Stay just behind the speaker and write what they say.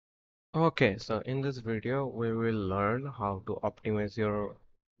Okay, so in this video, we will learn how to optimize your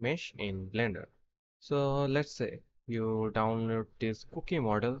mesh in Blender. So let's say you download this cookie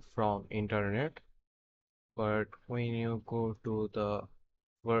model from internet, but when you go to the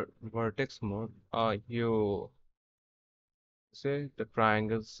vertex mode, you say the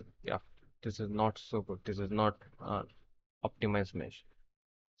triangles, yeah, this is not so good. This is not optimized mesh.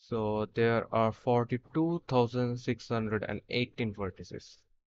 So there are 42,618 vertices,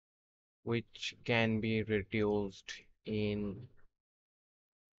 which can be reduced in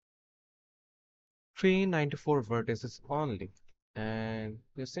 394 vertices only. And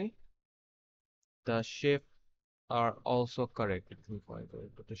you see, the shape are also correct. If I go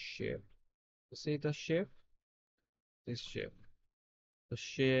to the shape, you see the shape, this shape. The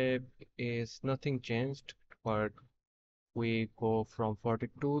shape is nothing changed, but we go from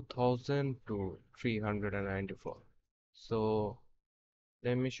 42,000 to 394. So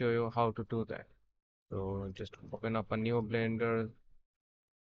let me show you how to do that. So just open up a new Blender,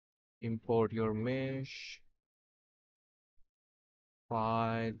 import your mesh,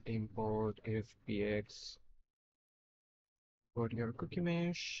 file, import fpx, put your cookie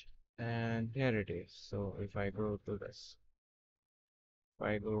mesh, and here it is. So if I go to this, if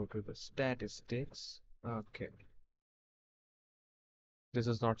I go to the statistics, okay, this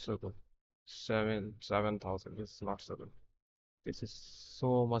is not so good. 7,000 this is not so good. This is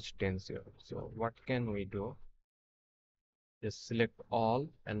so much denser. So what can we do? Just select all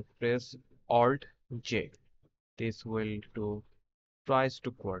and press Alt J. This will do tries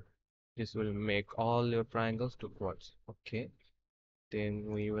to quad. This will make all your triangles to quads. Okay.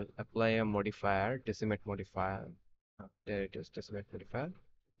 Then we will apply a modifier, decimate modifier. There it is, decimate modifier.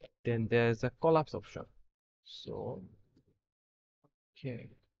 Then there's a collapse option. So, okay,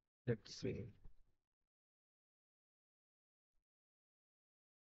 let's see.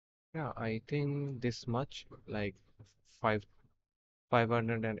 Yeah, I think this much, like five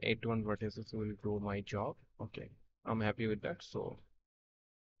 581 vertices will do my job. Okay, I'm happy with that. So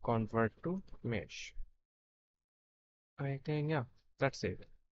convert to mesh. I think yeah, that's it.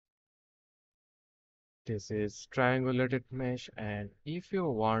 This is triangulated mesh, and if you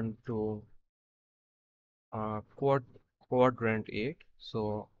want to quadrant it,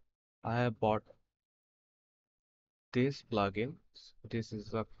 so I have bought this plugin. This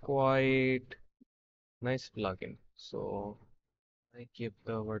is a quite nice plugin. So I keep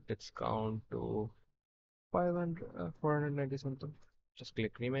the vertex count to 500, 490 something. Just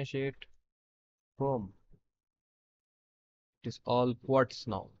click remesh it. Boom. It is all quads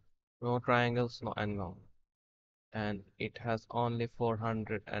now. No triangles, no and no. And it has only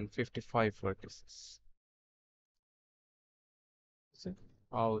 455 vertices. See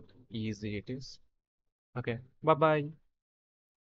how easy it is. Okay, bye bye.